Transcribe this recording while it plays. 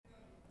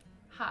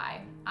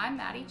I'm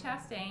Maddie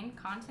Chastain,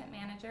 Content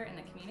Manager in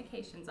the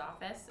Communications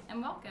Office,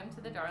 and welcome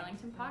to the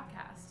Darlington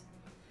Podcast.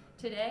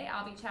 Today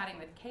I'll be chatting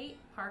with Kate,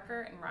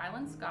 Parker, and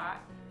Ryland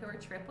Scott, who are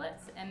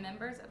triplets and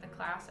members of the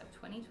class of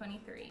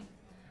 2023.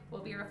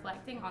 We'll be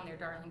reflecting on their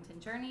Darlington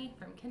journey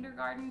from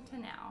kindergarten to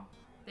now.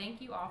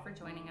 Thank you all for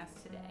joining us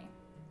today.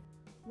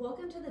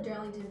 Welcome to the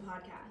Darlington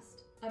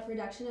Podcast, a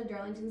production of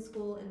Darlington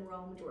School in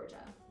Rome,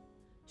 Georgia.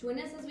 Join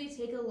us as we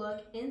take a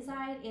look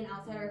inside and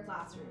outside our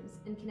classrooms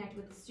and connect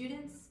with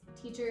students,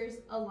 teachers,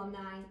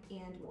 alumni,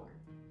 and more.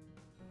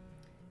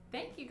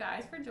 Thank you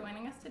guys for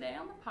joining us today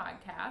on the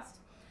podcast.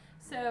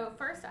 So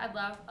first, I'd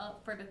love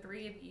for the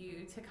three of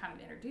you to kind of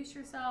introduce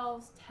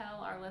yourselves, tell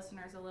our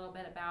listeners a little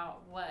bit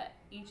about what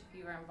each of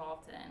you are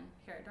involved in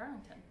here at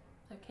Darlington.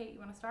 So Kate, you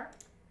want to start?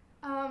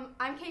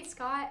 I'm Kate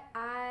Scott.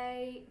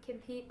 I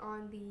compete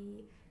on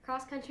the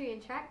cross country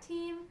and track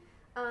team,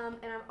 and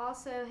I'm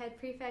also head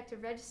prefect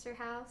of Register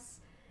House,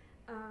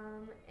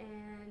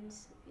 and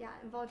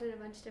involved in a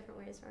bunch of different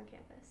ways around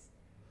campus.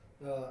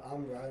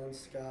 I'm Ryland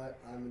Scott.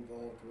 I'm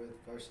involved with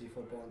varsity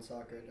football and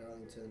soccer at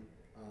Darlington.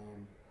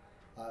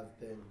 I've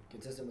been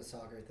consistent with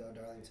soccer throughout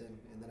Darlington,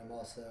 and then I'm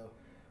also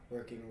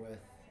working with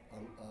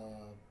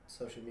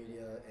social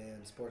media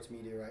and sports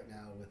media right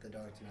now with the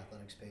Darlington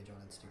Athletics page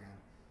on Instagram.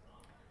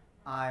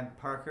 I'm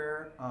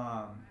Parker.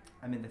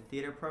 I'm in the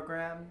theater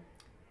program,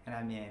 and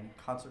I'm in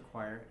concert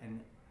choir,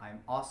 and I'm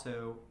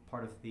also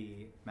part of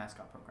the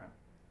mascot program.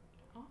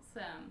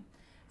 Awesome.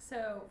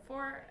 So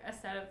for a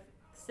set of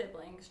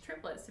siblings,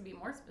 triplets to be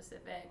more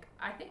specific,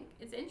 I think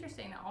it's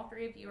interesting that all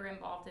three of you are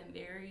involved in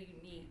very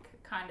unique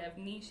kind of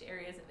niche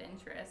areas of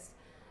interest.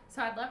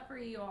 So I'd love for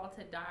you all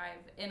to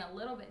dive in a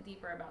little bit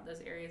deeper about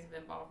those areas of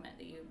involvement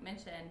that you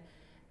mentioned,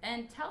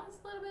 and tell us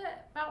a little bit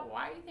about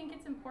why you think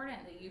it's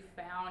important that you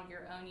found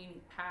your own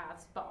unique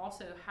paths, but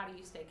also how do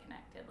you stay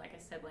connected like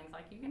as siblings?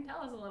 Like, you can tell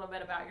us a little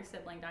bit about your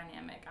sibling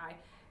dynamic. I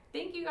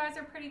think you guys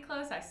are pretty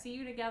close. I see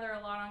you together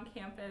a lot on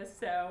campus,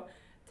 so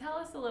tell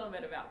us a little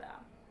bit about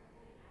that.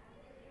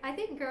 I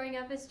think growing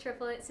up as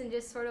triplets and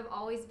just sort of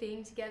always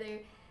being together,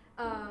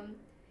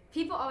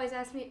 people always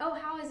ask me, oh,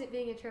 how is it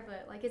being a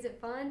triplet? Like, is it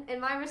fun? And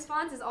my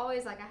response is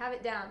always, like, I have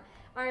it down.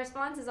 My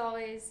response is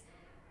always,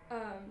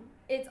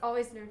 it's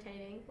always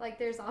entertaining. Like,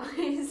 there's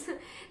always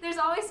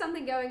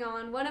something going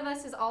on. One of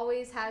us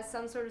always has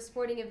some sort of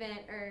sporting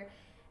event or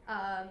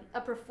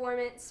a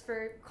performance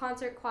for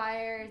concert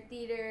choir,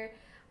 theater,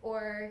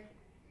 or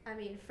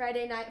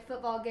Friday night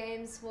football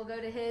games. We'll go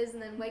to his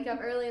and then wake up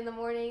early in the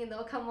morning and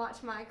they'll come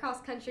watch my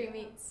cross-country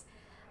meets.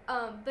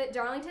 But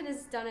Darlington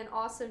has done an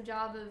awesome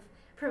job of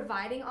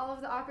providing all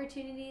of the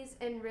opportunities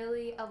and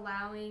really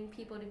allowing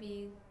people to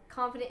be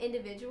confident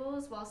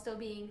individuals while still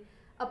being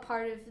a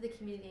part of the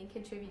community and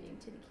contributing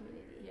to the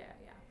community.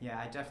 Yeah,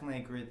 I definitely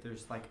agree that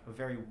there's like a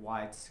very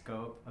wide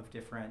scope of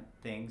different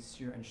things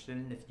you're interested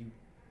in.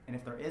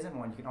 If there isn't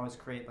one, you can always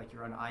create like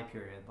your own I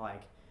period.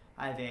 Like,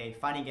 I have a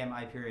fighting game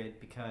I period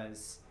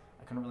because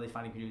I couldn't really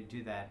find a community to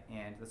do that,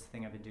 and that's the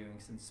thing I've been doing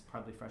since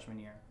probably freshman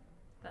year.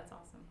 That's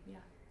awesome. Yeah.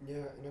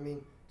 Yeah,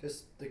 and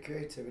just the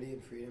creativity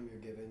and freedom you're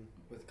given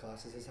with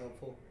classes is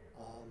helpful.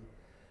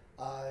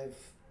 I've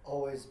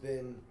always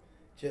been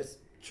just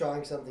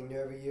trying something new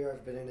every year.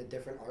 I've been in a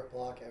different art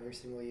block every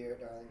single year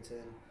at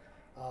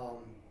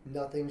Darlington.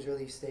 Nothing's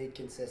really stayed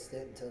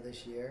consistent until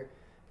this year,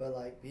 but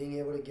like being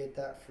able to get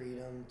that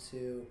freedom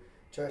to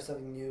try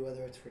something new,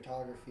 whether it's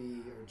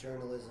photography or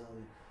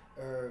journalism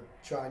or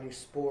try a new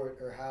sport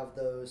or have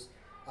those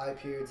I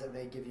periods that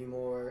may give you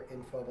more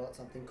info about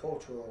something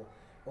cultural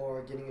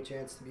or getting a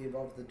chance to be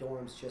involved with the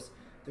dorms. Just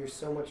there's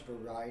so much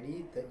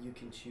variety that you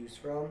can choose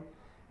from,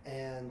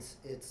 and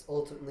it's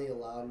ultimately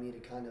allowed me to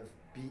kind of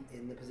be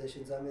in the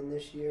positions I'm in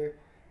this year,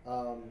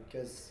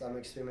 because I'm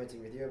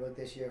experimenting with yearbook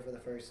this year for the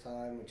first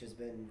time, which has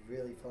been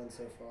really fun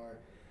so far.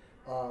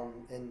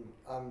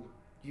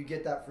 You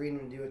get that freedom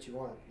to do what you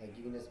want. Like,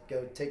 you can just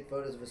go take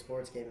photos of a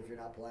sports game if you're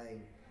not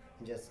playing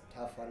and just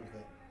have fun with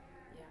it.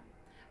 Yeah.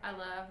 I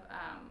love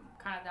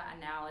kind of that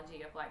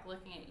analogy of like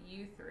looking at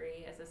you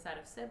three as a set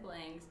of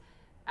siblings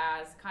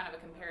as kind of a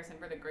comparison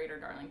for the greater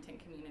Darlington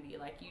community.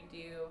 Like,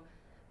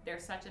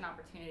 there's such an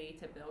opportunity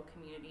to build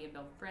community and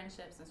build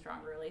friendships and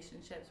stronger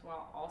relationships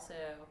while also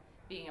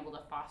being able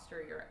to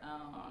foster your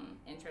own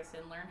interests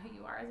and learn who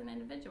you are as an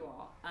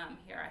individual.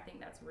 Here, I think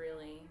that's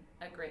really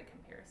a great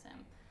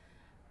comparison.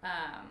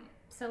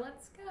 So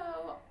let's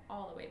go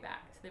all the way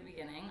back to the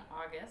beginning,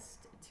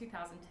 August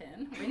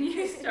 2010, when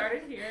you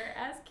started here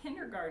as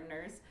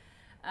kindergartners.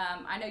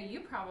 I know you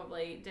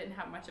probably didn't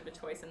have much of a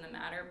choice in the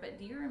matter, but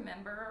do you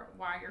remember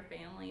why your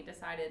family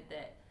decided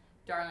that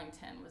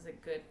Darlington was a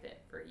good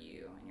fit for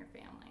you and your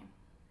family?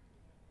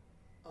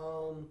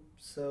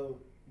 So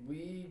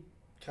we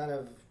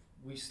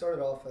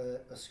started off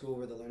at a school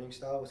where the learning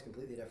style was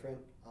completely different,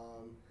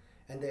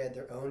 and they had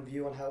their own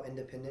view on how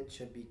independent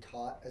should be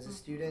taught as a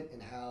student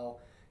and how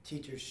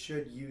teachers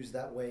should use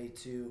that way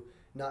to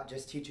not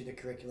just teach you the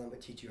curriculum,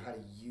 but teach you how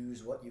to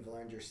use what you've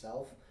learned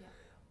yourself.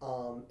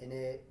 Yeah. And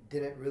it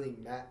didn't really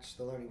match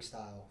the learning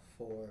style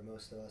for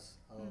most of us.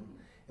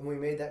 And we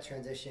made that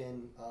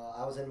transition.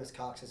 I was in Miss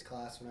Cox's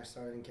class when I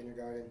started in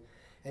kindergarten,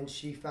 and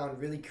she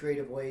found really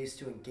creative ways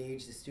to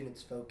engage the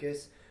students'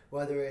 focus,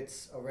 whether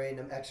it's a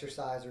random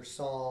exercise or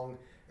song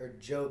or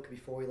joke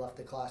before we left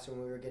the classroom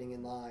when we were getting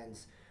in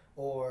lines,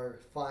 or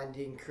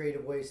finding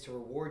creative ways to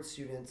reward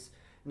students,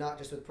 not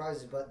just with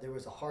prizes, but there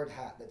was a hard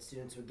hat that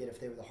students would get if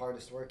they were the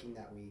hardest working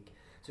that week.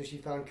 So she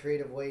found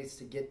creative ways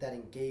to get that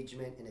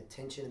engagement and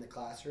attention in the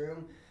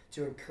classroom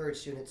to encourage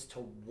students to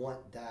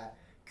want that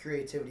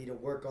creativity to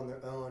work on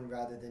their own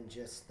rather than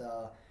just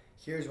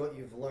here's what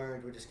you've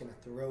learned, we're just going to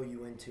throw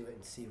you into it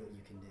and see what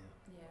you can do.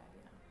 Yeah.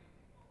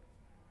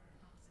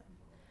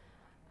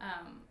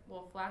 Awesome.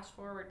 Well, flash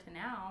forward to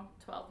now,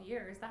 12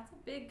 years, that's a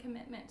big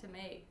commitment to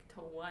make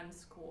to one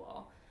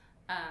school.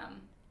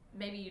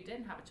 Maybe you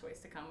didn't have a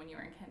choice to come when you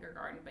were in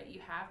kindergarten, but you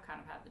have kind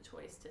of had the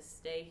choice to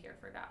stay here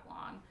for that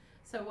long.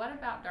 So what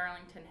about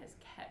Darlington has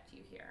kept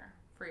you here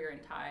for your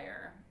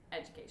entire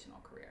educational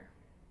career?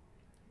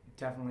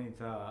 Definitely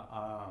the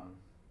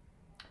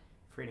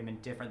freedom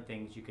and different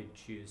things you could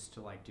choose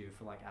to like do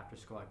for like after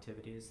school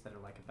activities that are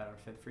like a better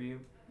fit for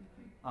you.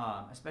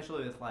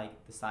 Especially with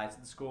like the size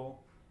of the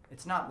school.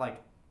 It's not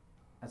like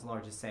as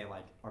large as say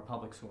like our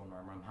public school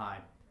in Room High,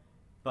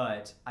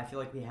 but I feel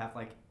like we have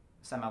like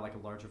somehow like a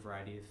larger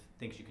variety of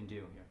things you can do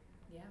here.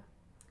 Yeah.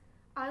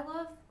 I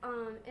love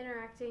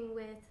interacting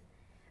with,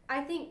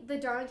 I think the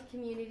Darlington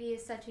community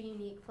is such a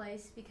unique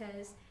place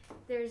because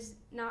there's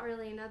not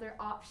really another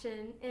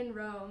option in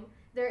Rome.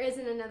 There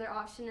isn't another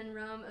option in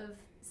Rome of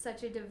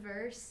such a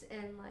diverse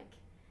and like,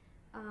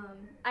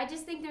 I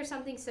just think there's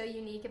something so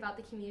unique about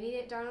the community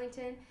at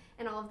Darlington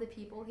and all of the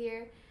people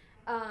here.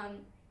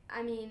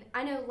 I mean,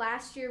 I know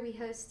last year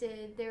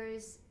there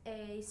was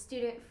a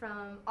student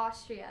from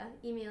Austria,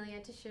 Emilia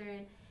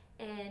Tishurin,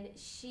 and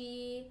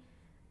she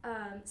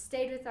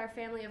stayed with our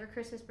family over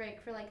Christmas break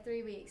for like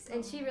 3 weeks,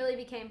 and she really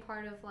became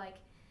part of like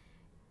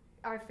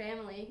our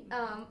family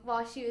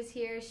while she was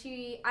here.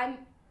 I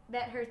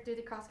met her through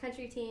the cross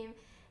country team,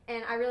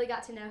 and I really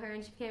got to know her,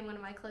 and she became one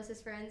of my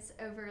closest friends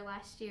over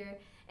last year.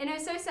 And it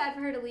was so sad for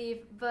her to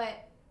leave,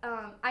 but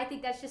I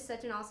think that's just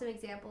such an awesome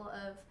example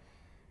of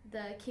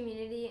the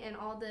community and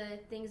all the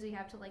things we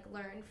have to like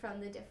learn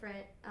from the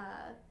different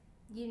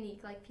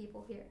unique like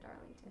people here at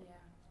Darlington. Yeah.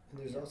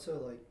 And there's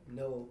also like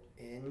no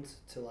end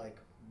to like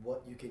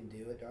what you can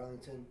do at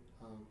Darlington.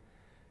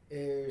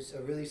 There's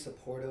a really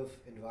supportive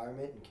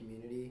environment and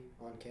community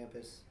on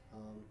campus.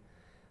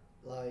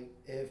 Like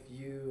if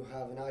you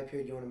have an I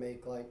period you want to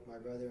make like my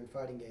brother in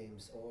fighting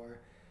games, or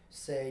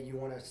say you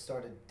want to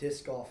start a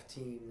disc golf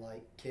team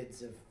like kids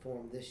have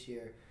formed this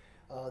year,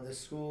 the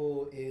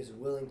school is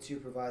willing to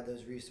provide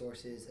those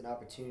resources and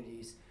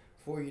opportunities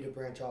for you to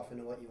branch off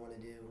into what you want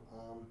to do.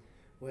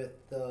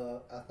 With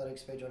the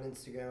athletics page on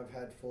Instagram, I've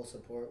had full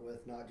support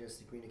with not just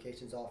the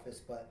communications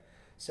office, but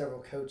several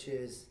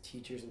coaches,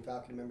 teachers, and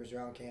faculty members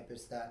around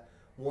campus that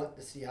want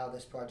to see how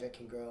this project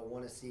can grow,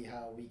 want to see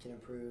how we can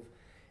improve.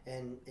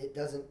 And it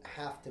doesn't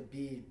have to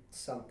be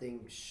something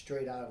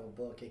straight out of a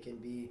book. It can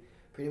be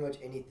pretty much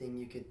anything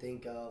you could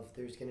think of.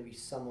 There's going to be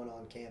someone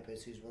on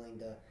campus who's willing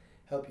to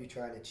help you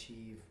try and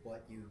achieve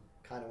what you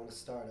kind of want to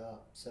start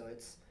up. So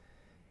it's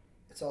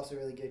also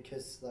really good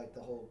because like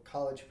the whole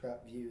college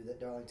prep view that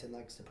Darlington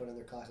likes to put in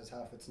their classes,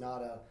 how if it's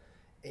not a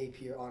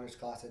AP or honors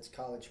class, it's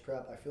college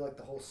prep. I feel like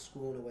the whole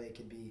school in a way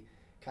could be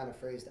kind of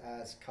phrased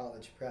as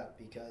college prep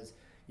because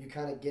you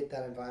kind of get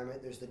that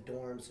environment. There's the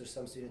dorms, so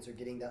some students are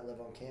getting that live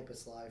on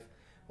campus life.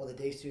 Well, the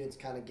day students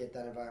kind of get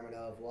that environment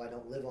of, well, I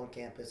don't live on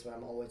campus, but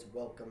I'm always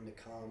welcome to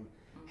come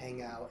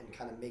hang out and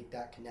kind of make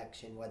that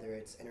connection, whether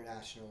it's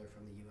international or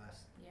from the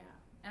U.S. Yeah,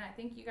 and I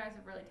think you guys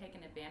have really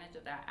taken advantage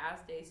of that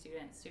as day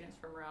students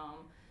from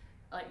Rome.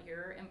 Like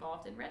you're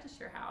involved in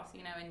Register House,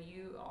 you know, and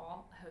you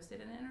all hosted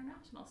an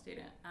international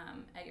student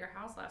at your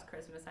house last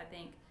Christmas. I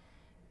think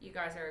you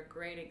guys are a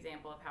great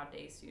example of how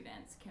day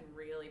students can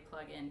really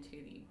plug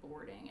into the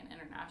boarding and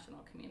international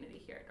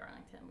community here at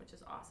Darlington, which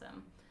is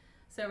awesome.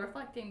 So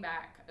reflecting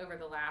back over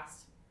the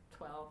last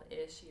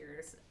 12-ish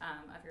years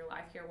of your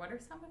life here, what are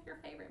some of your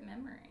favorite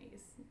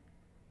memories?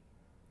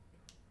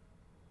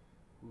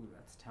 Ooh,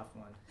 that's a tough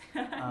one.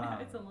 I know,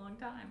 it's a long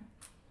time.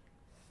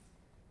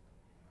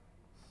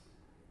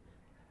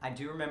 I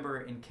do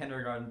remember in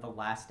kindergarten, the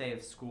last day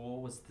of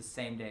school was the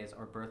same day as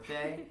our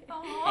birthday.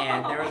 Aww.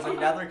 And there was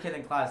another kid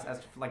in class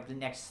asked for like the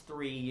next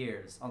 3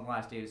 years on the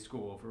last day of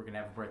school if we were going to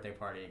have a birthday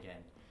party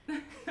again.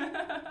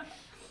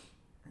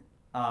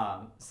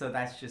 So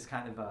that's just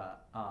kind of a,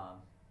 I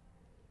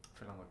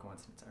don't know what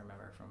coincidence I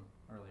remember from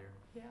earlier.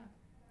 Yeah.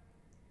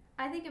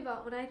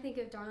 When I think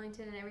of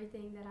Darlington and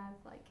everything that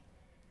I've like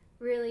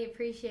really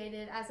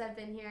appreciated as I've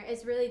been here,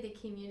 is really the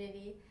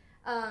community.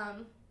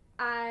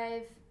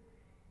 I've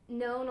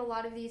known a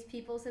lot of these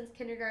people since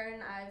kindergarten.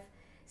 I've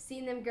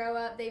seen them grow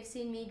up. They've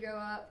seen me grow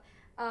up.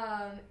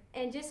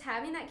 And just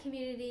having that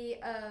community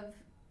of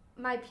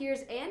my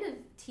peers and of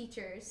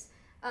teachers.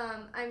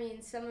 I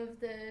mean, some of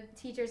the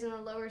teachers in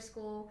the lower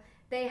school,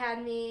 they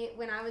had me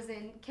when I was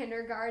in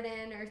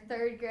kindergarten or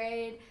third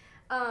grade.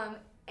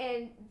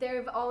 and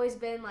they've always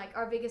been like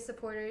our biggest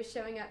supporters,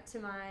 showing up to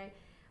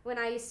when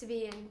I used to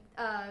be in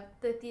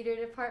the theater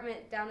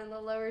department down in the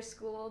lower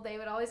school. They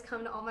would always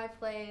come to all my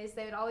plays.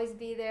 They would always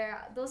be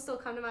there. They'll still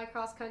come to my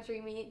cross country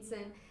meets,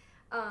 and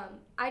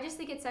I just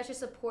think it's such a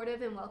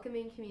supportive and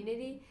welcoming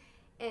community.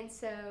 And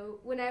so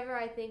whenever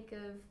I think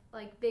of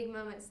like big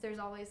moments, there's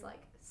always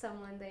like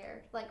someone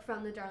there, like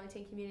from the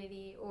Darlington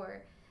community,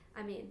 or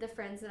I mean the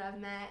friends that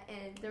I've met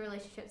and the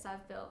relationships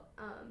I've built.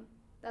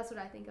 That's what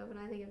I think of when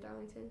I think of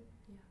Darlington.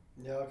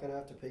 Yeah, I'll kind of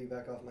have to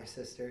piggyback off my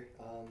sister.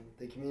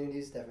 The community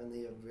is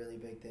definitely a really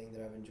big thing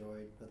that I've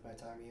enjoyed with my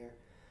time here.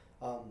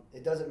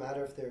 It doesn't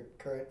matter if they're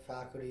current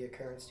faculty, a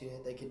current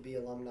student. They could be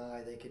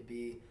alumni, they could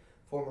be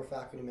former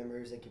faculty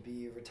members, they could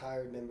be a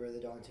retired member of the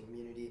Darlington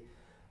community.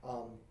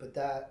 But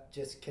that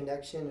just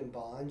connection and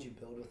bond you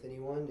build with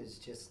anyone is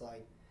just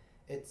like,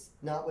 it's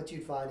not what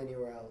you'd find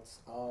anywhere else.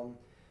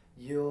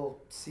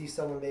 You'll see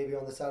someone maybe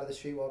on the side of the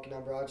street walking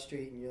down Broad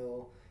Street, and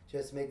you'll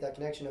just make that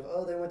connection of,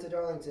 oh, they went to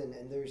Darlington,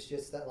 and there's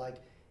just that like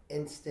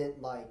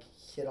instant like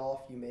hit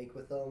off you make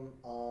with them.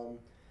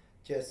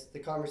 Just the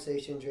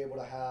conversations you're able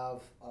to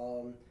have,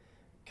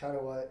 kind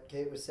of what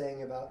Kate was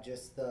saying about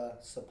just the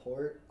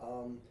support.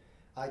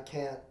 I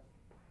can't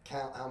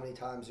count how many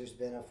times there's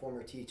been a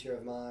former teacher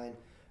of mine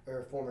or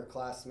a former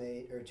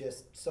classmate or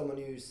just someone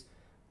who's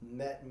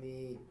met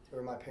me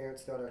or my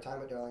parents throughout our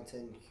time at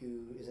Darlington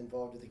who is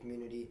involved with the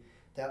community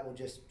that will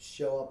just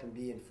show up and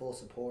be in full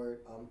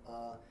support.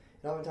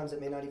 And oftentimes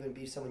it may not even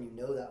be someone you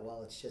know that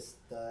well. It's just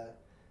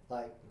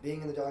like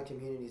being in the Darlington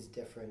community is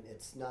different.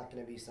 It's not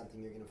going to be something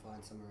you're going to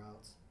find somewhere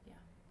else. Yeah.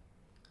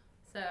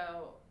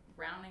 So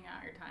rounding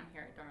out your time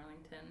here at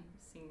Darlington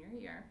senior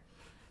year,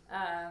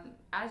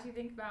 as you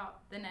think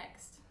about the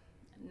next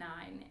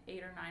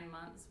 8 or 9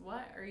 months,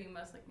 what are you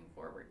most looking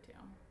forward to?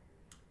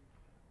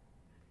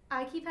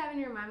 I keep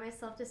having to remind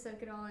myself to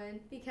soak it all in,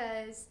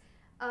 because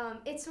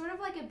it's sort of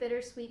like a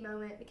bittersweet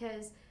moment,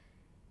 because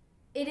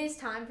it is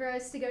time for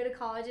us to go to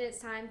college and it's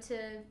time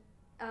to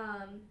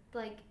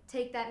like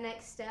take that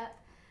next step.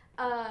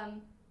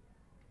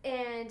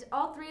 And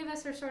all three of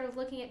us are sort of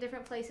looking at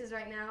different places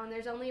right now, and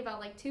there's only about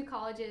like 2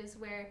 colleges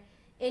where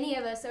any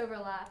of us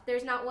overlap.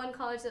 There's not one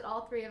college that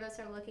all 3 of us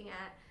are looking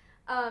at.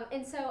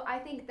 And so I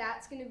think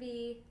that's going to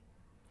be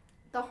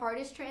the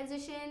hardest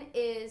transition,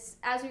 is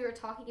as we were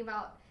talking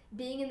about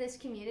being in this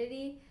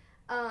community.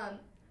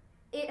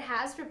 It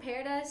has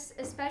prepared us,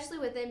 especially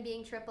with them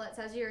being triplets,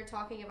 as you were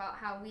talking about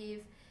how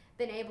we've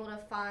been able to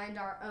find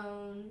our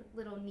own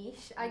little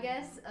niche, I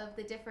guess, of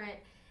the different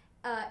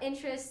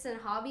interests and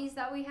hobbies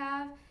that we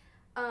have.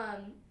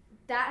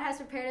 That has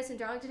prepared us, and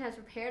Darlington has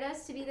prepared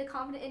us to be the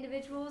confident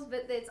individuals,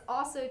 but it's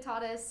also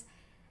taught us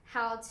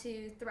how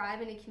to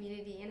thrive in a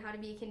community and how to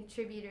be a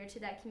contributor to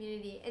that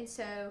community. And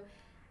so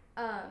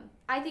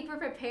I think we're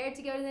prepared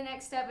to go to the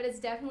next step, but it's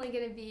definitely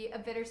going to be a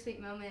bittersweet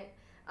moment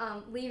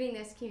leaving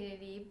this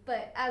community.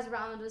 But as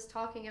Ryland was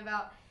talking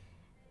about,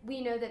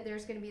 we know that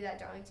there's going to be that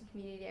Darlington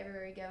community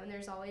everywhere we go, and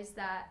there's always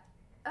that,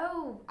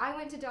 oh, I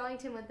went to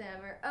Darlington with them,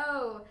 or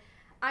oh,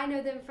 I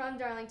know them from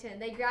Darlington,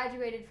 they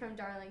graduated from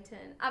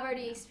Darlington. I've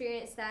already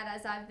experienced that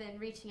as I've been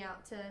reaching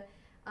out to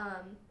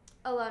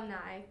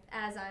alumni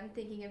as I'm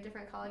thinking of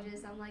different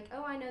colleges. I'm like,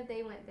 oh, I know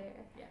they went there.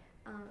 Yeah.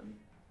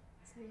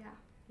 So yeah.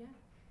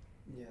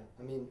 Yeah,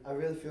 I mean, I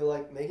really feel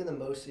like making the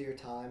most of your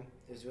time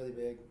is really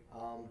big.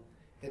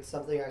 It's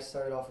something I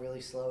started off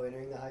really slow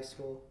entering the high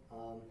school.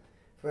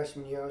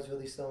 Freshman year, I was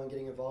really slow in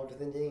getting involved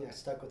with Indian. I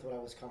stuck with what I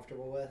was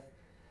comfortable with.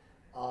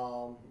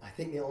 I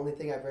think the only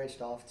thing I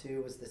branched off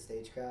to was the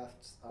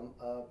stagecraft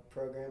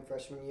program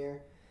freshman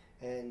year,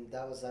 and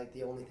that was like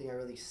the only thing I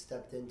really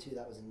stepped into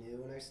that was new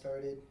when I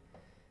started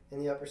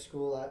in the upper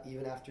school,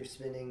 even after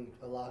spending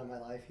a lot of my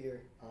life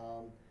here.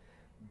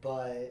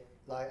 But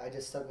like I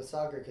just stuck with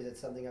soccer because it's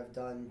something I've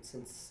done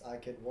since I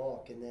could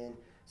walk, and then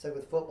stuck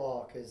with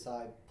football because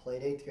I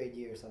played 8th grade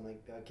year. So I'm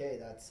like, okay,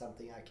 that's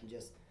something I can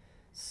just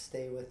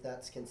stay with.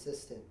 That's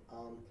consistent.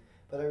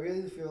 But I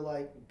really feel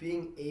like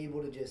being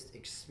able to just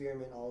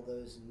experiment all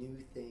those new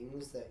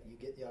things that you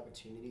get the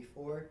opportunity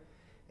for,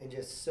 and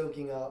just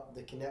soaking up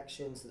the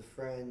connections, the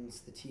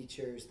friends, the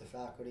teachers, the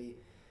faculty,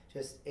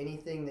 just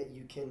anything that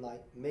you can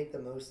like make the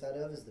most out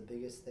of is the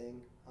biggest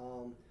thing.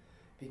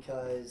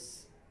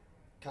 Because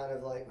kind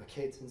of like what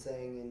Kate's been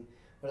saying and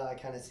what I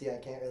kind of see I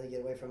can't really get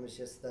away from is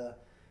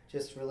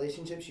just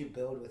relationships you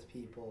build with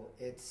people.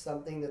 It's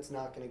something that's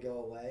not going to go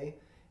away,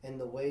 and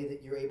the way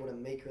that you're able to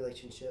make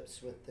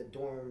relationships with the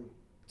dorm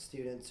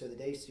students or the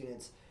day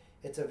students,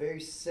 it's a very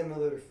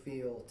similar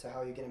feel to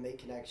how you're going to make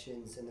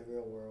connections in the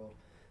real world.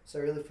 So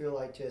I really feel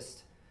like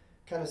just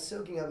kind of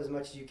soaking up as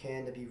much as you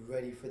can to be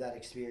ready for that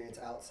experience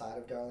outside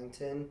of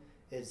Darlington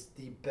is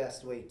the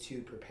best way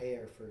to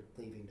prepare for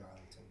leaving Darlington.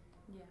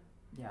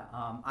 Yeah,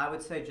 I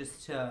would say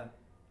just to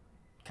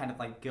kind of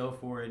like go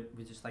for it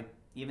with just like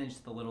even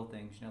just the little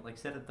things, you know, like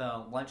sit at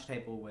the lunch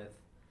table with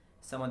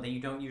someone that you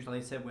don't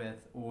usually sit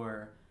with,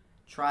 or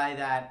try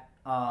that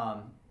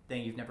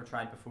thing you've never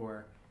tried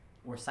before,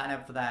 or sign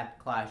up for that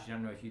class you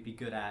don't know if you'd be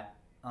good at,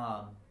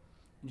 and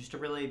just to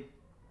really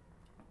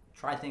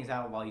try things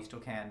out while you still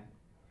can.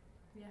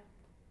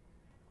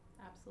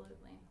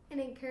 Absolutely. And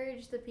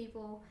encourage the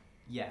people,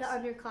 Yes. the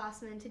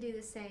underclassmen, to do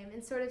the same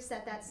and sort of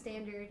set that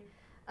standard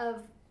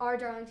of our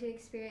Darlington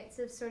experience,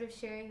 of sort of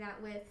sharing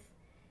that with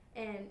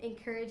and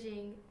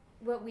encouraging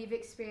what we've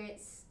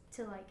experienced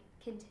to like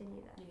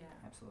continue that. Yeah.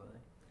 Absolutely.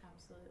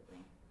 Absolutely.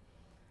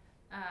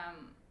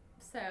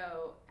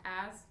 So,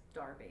 as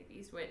DAR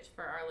babies, which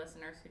for our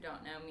listeners who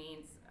don't know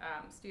means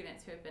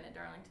students who have been at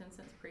Darlington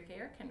since pre-K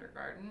or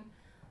kindergarten,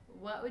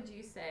 what would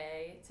you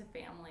say to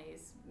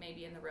families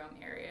maybe in the Rome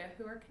area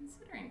who are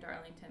considering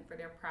Darlington for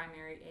their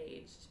primary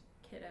aged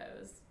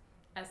kiddos,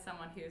 as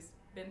someone who's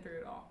been through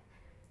it all?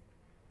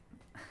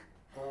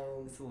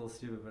 It's a little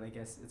stupid, but I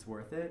guess it's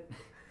worth it.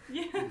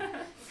 Yeah.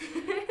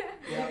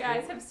 Yeah, You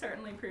guys have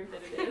certainly proved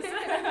that it is.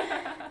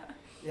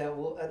 Yeah,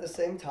 well, at the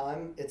same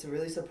time, it's a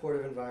really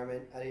supportive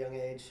environment at a young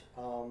age.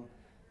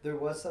 There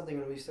was something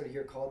when we started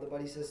here called the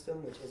buddy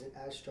system, which isn't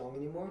as strong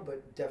anymore,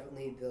 but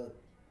definitely the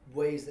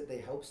ways that they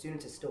help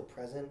students is still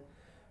present,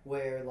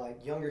 where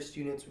like younger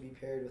students would be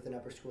paired with an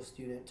upper school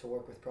student to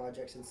work with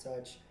projects and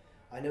such.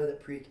 I know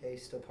that pre-K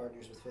still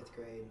partners with 5th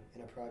grade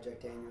in a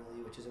project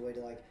annually, which is a way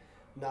to like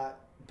not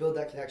build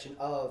that connection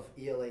of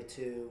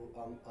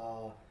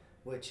ELA2,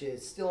 which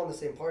is still on the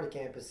same part of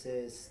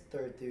campuses,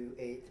 3rd through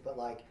 8th, but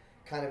like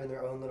kind of in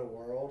their own little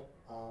world.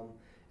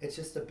 It's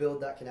just to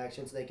build that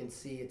connection so they can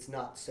see it's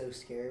not so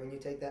scary when you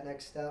take that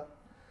next step.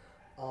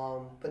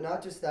 But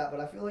not just that, but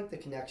I feel like the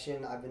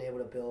connection I've been able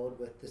to build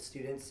with the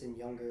students in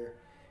younger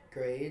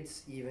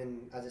grades,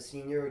 even as a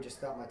senior or just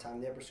throughout my time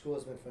in the upper school,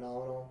 has been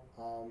phenomenal.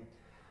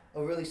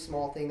 A really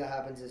small thing that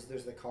happens is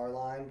there's the car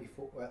line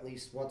before, at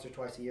least once or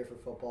twice a year for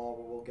football,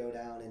 where we'll go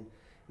down and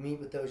meet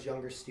with those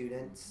younger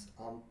students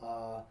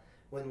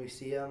when we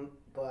see them.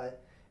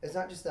 But it's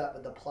not just that,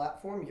 but the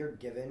platform you're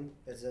given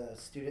as a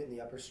student in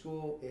the upper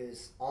school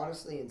is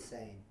honestly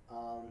insane.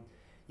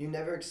 You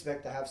never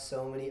expect to have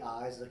so many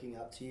eyes looking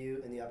up to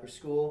you in the upper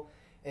school,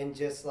 and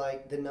just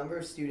like the number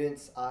of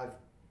students I've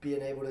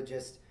been able to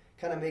just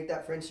kind of make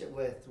that friendship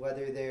with,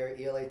 whether they're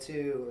ELA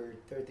 2 or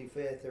 3rd through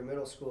 5th or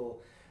middle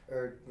school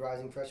or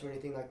rising freshman or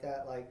anything like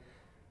that, like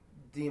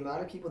the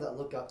amount of people that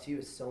look up to you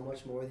is so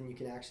much more than you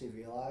can actually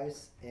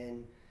realize.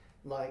 And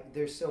like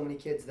there's so many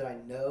kids that I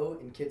know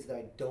and kids that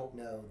I don't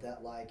know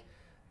that like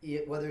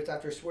whether it's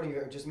after a sporting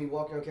event or just me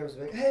walking around campus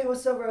and like, hey,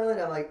 what's up, Ryland?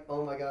 I'm like,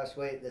 oh my gosh,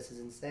 wait, this is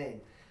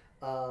insane.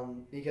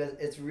 Because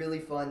it's really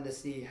fun to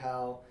see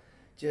how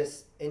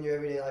just in your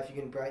everyday life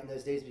you can brighten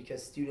those days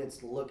because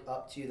students look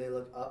up to you. They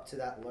look up to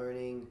that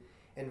learning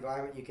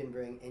environment you can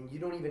bring, and you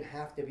don't even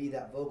have to be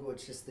that vocal.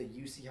 It's just that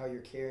you see how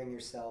you're carrying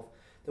yourself,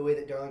 the way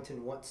that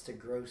Darlington wants to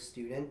grow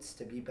students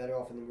to be better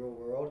off in the real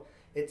world.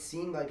 It's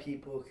seen by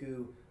people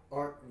who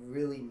aren't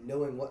really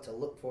knowing what to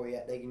look for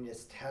yet. They can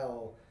just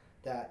tell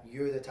that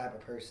you're the type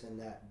of person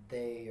that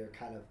they are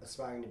kind of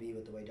aspiring to be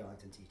with the way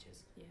Darlington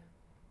teaches. Yeah.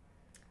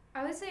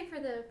 I would say for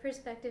the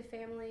prospective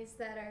families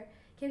that are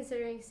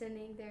considering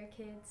sending their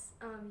kids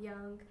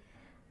young,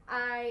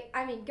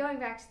 I mean, going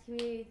back to the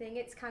community thing,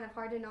 it's kind of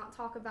hard to not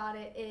talk about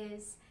it,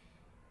 is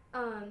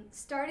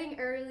starting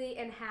early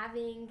and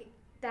having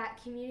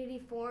that community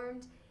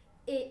formed.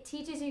 It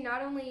teaches you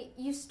not only,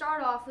 you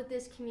start off with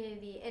this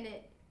community and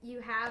you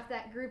have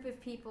that group of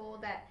people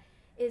that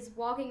is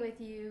walking with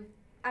you.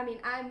 I mean,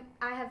 I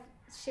have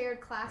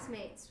shared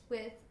classmates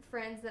with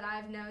friends that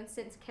I've known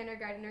since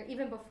kindergarten or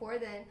even before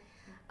then.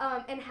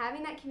 And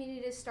having that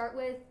community to start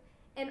with,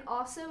 and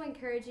also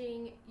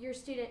encouraging your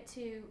student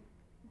to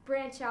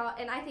branch out.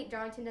 And I think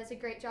Darlington does a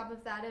great job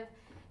of that, of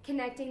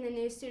connecting the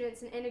new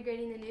students and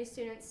integrating the new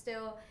students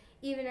still.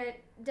 Even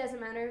it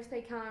doesn't matter if they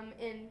come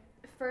in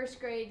 1st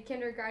grade,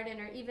 kindergarten,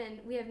 or even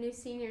we have new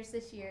seniors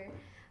this year.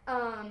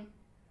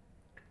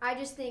 I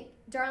just think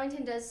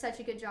Darlington does such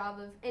a good job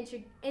of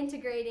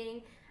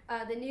integrating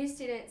the new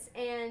students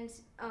and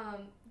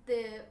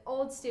the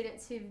old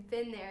students who've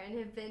been there and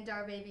have been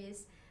DAR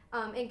babies.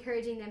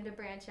 Encouraging them to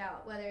branch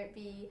out, whether it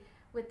be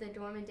with the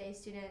dorm and day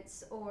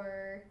students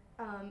or,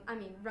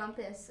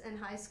 Rumpus in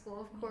high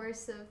school, of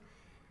course, of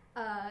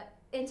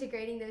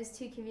integrating those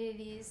two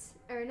communities,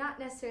 or not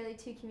necessarily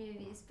two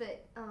communities,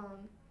 but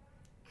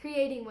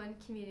creating one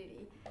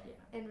community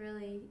and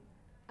really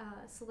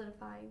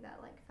solidifying that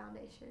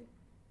foundation.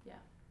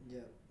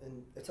 Yeah,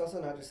 and it's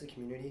also not just the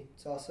community,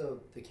 it's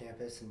also the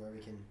campus and where we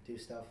can do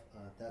stuff.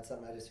 That's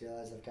something I just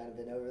realized I've kind of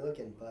been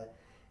overlooking, but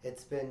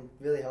it's been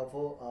really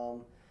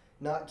helpful.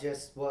 Not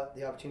just what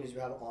the opportunities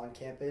we have on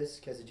campus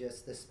because of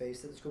just the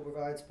space that the school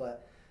provides,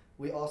 but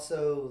we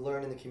also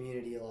learn in the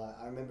community a lot.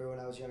 I remember when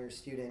I was a younger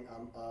student,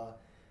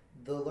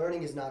 the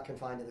learning is not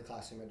confined to the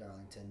classroom at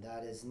Darlington.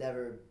 That has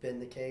never been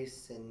the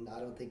case, and I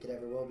don't think it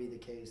ever will be the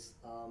case.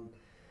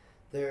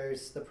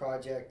 There's the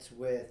project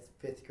with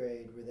 5th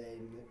grade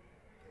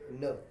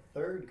where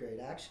 3rd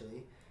grade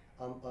actually,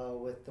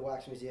 with the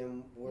Wax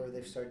Museum where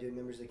they've started doing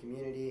members of the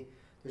community.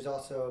 There's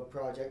also a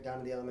project down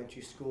in the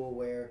elementary school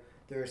where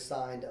they're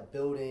assigned a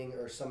building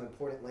or some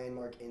important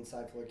landmark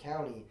inside Florida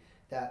County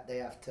that they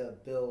have to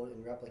build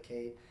and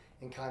replicate.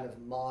 and kind of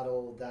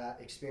model that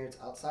experience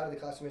outside of the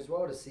classroom as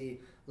well to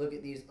look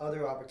at these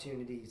other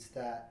opportunities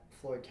that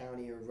Floyd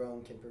County or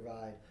Rome can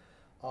provide.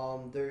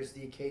 There's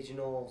the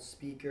occasional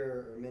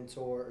speaker or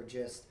mentor or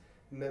just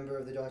member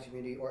of the Darlington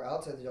community or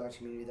outside the Darlington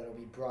community that will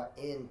be brought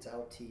in to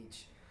help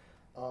teach.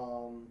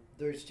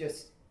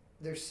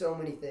 There's so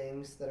many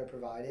things that are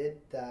provided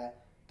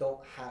that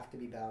don't have to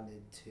be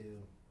bounded to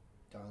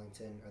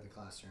Darlington or the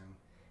classroom.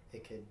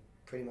 It could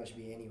pretty much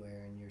be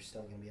anywhere and you're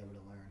still going to be able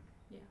to learn.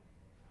 Yeah,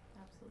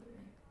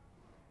 absolutely.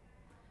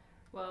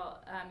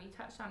 Well, you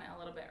touched on it a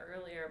little bit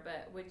earlier,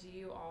 but would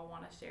you all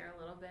want to share a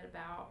little bit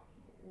about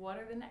what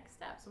are the next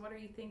steps? What are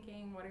you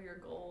thinking? What are your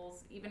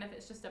goals? Even if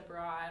it's just a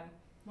broad,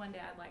 one day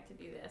I'd like to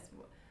do this.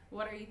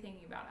 What are you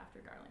thinking about after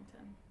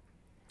Darlington?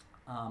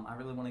 I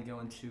really want to go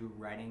into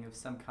writing of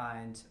some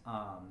kind,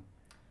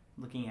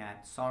 looking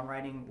at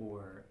songwriting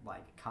or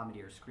like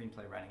comedy or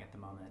screenplay writing at the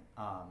moment.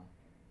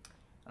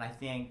 And I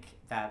think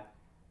that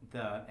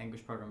the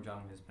English program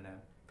John has been a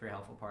very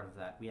helpful part of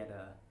that. We had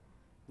a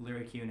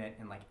lyric unit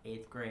in like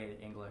 8th grade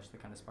English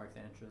that kind of sparked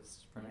the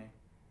interest for me.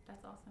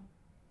 That's awesome.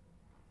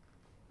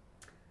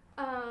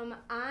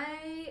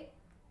 I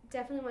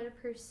definitely want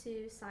to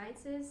pursue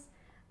sciences,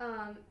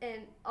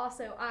 and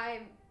also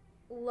I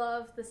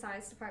love the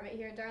science department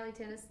here at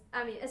Darlington.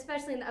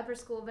 Especially in the upper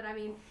school, but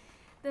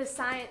the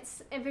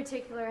science in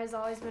particular has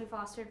always been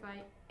fostered by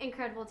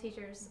incredible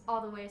teachers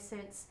all the way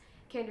since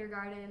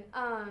kindergarten.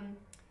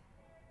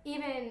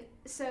 Even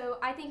so,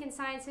 I think in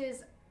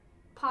sciences,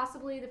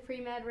 possibly the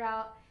pre-med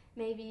route,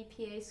 maybe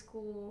PA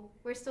school.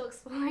 We're still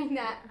exploring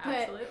that.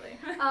 Absolutely.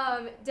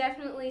 But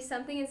definitely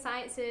something in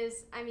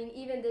sciences.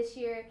 Even this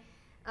year,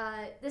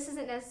 this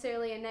isn't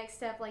necessarily a next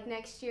step like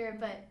next year,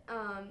 but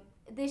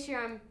this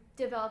year I'm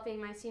developing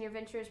my senior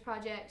ventures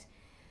project.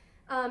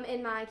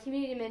 And my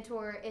community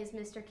mentor is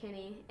Mr.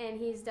 Kinney, and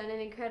he's done an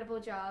incredible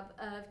job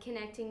of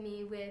connecting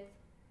me with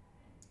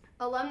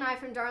alumni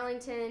from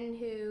Darlington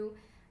who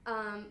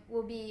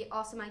will be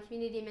also my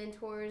community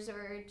mentors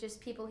or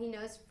just people he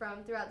knows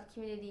from throughout the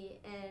community.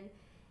 And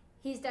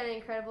he's done an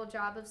incredible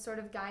job of sort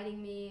of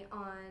guiding me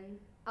on,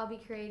 I'll be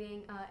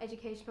creating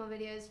educational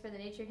videos for the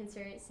Nature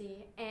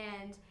Conservancy.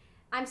 And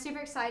I'm super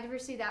excited to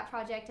pursue that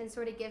project and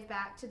sort of give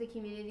back to the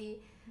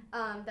community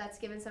that's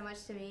given so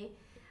much to me.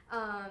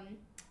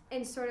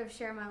 And sort of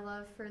share my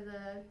love for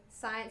the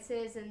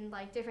sciences and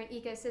like different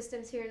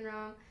ecosystems here in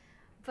Rome.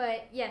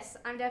 But yes,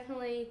 I'm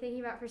definitely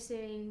thinking about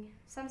pursuing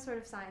some sort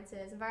of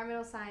sciences,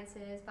 environmental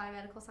sciences,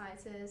 biomedical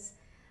sciences,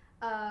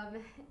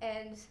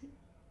 and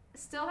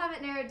still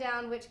haven't narrowed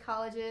down which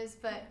colleges,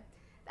 but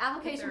the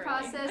application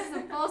process is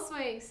in full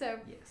swing, so.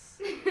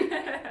 Yes.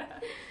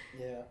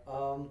 Yeah,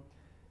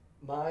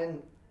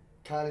 mine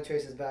kind of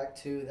traces back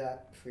to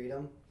that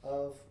freedom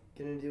of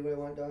getting to do what I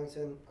want at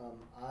Darlington.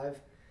 I've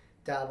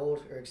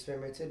dabbled or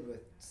experimented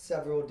with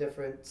several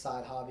different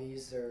side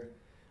hobbies or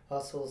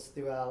hustles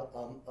throughout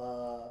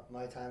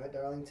my time at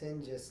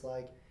Darlington, just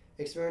like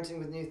experimenting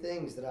with new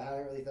things that I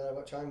hadn't really thought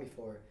about trying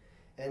before.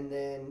 And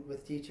then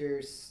with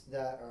teachers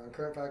that are on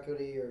current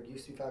faculty or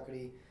used to be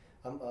faculty,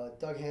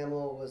 Doug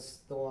Hamill was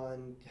the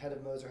one, head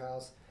of Moser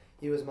House.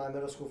 He was my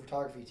middle school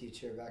photography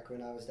teacher back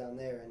when I was down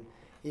there, and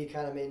he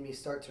kind of made me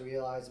start to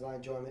realize my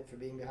enjoyment for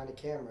being behind a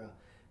camera.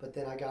 But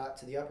then I got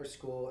to the upper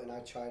school and I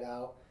tried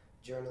out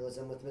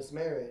journalism with Miss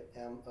Merritt,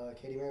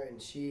 Katie Merritt,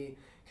 and she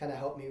kind of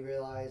helped me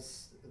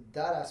realize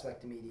that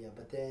aspect of media.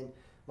 But then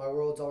my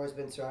world's always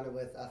been surrounded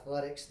with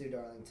athletics through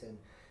Darlington.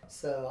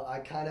 So I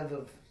kind of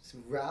have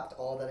wrapped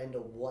all that into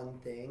one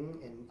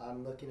thing, and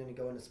I'm looking into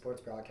going to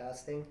sports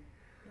broadcasting.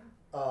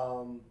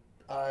 Yeah.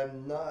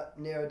 I'm not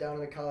narrowed down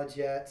in a college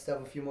yet, still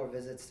have a few more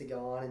visits to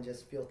go on and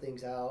just feel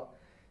things out.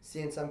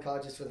 Seeing some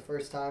colleges for the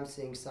first time,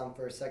 seeing some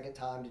for a second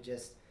time to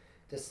just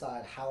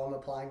decide how I'm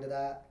applying to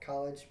that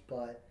college.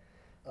 But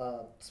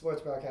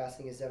sports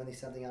broadcasting is definitely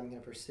something I'm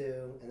going to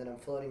pursue, and then I'm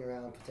floating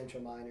around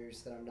potential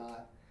minors that I'm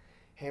not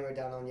hammered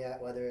down on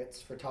yet, whether it's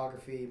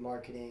photography,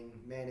 marketing,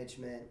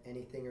 management,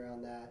 anything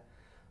around that,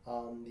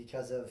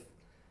 because of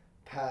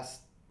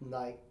past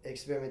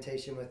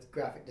experimentation with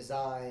graphic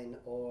design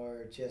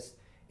or just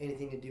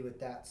anything to do with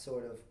that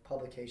sort of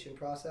publication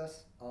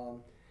process.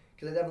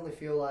 Because I definitely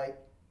feel like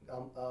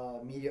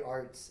media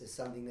arts is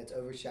something that's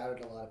overshadowed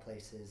in a lot of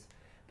places,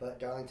 but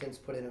Darlington's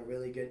put in a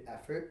really good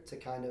effort to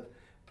kind of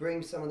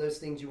bring some of those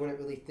things you wouldn't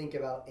really think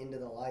about into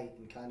the light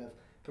and kind of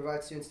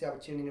provide students the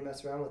opportunity to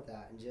mess around with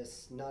that, and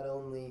just not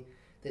only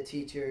the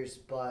teachers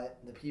but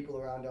the people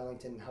around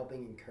Darlington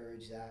helping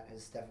encourage that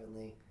has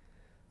definitely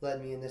led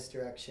me in this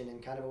direction,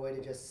 and kind of a way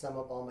to just sum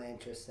up all my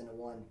interests into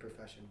one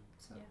profession.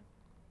 So.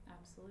 Yeah,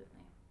 absolutely.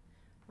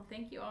 Well,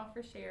 thank you all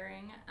for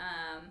sharing.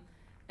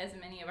 As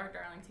many of our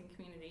Darlington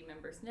community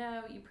members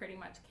know, you pretty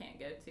much can't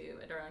go to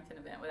a Darlington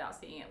event without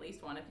seeing at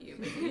least one of you,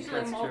 but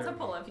usually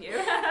multiple of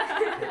you.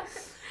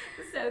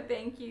 So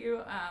thank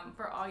you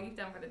for all you've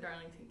done for the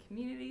Darlington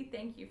community.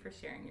 Thank you for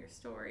sharing your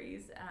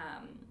stories.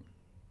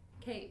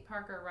 Kate,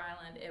 Parker,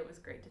 Ryland, it was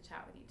great to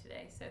chat with you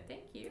today. So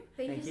thank you.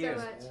 Thank you so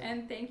much.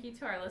 And thank you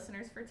to our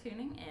listeners for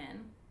tuning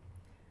in.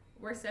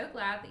 We're so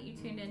glad that you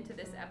tuned into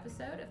this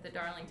episode of the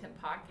Darlington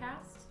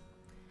Podcast.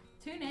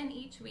 Tune in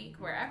each week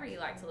wherever you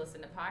like to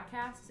listen to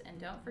podcasts,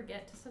 and don't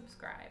forget to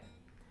subscribe.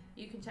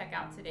 You can check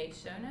out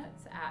today's show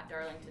notes at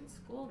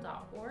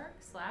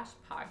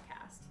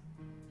darlingtonschool.org/podcast.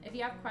 If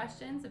you have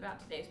questions about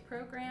today's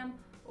program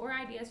or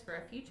ideas for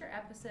a future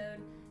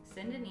episode,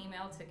 send an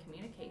email to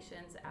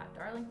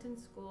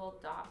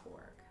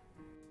communications@darlingtonschool.org.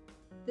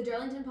 The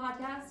Darlington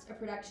Podcast, a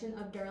production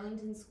of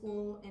Darlington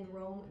School in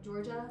Rome,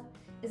 Georgia,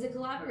 is a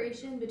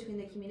collaboration between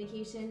the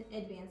Communication,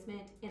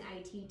 Advancement, and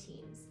IT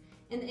teams,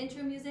 and the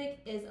intro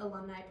music is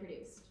alumni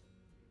produced.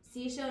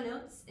 See show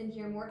notes and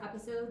hear more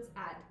episodes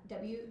at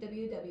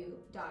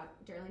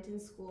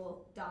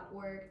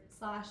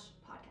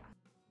www.darlingtonschool.org/podcast.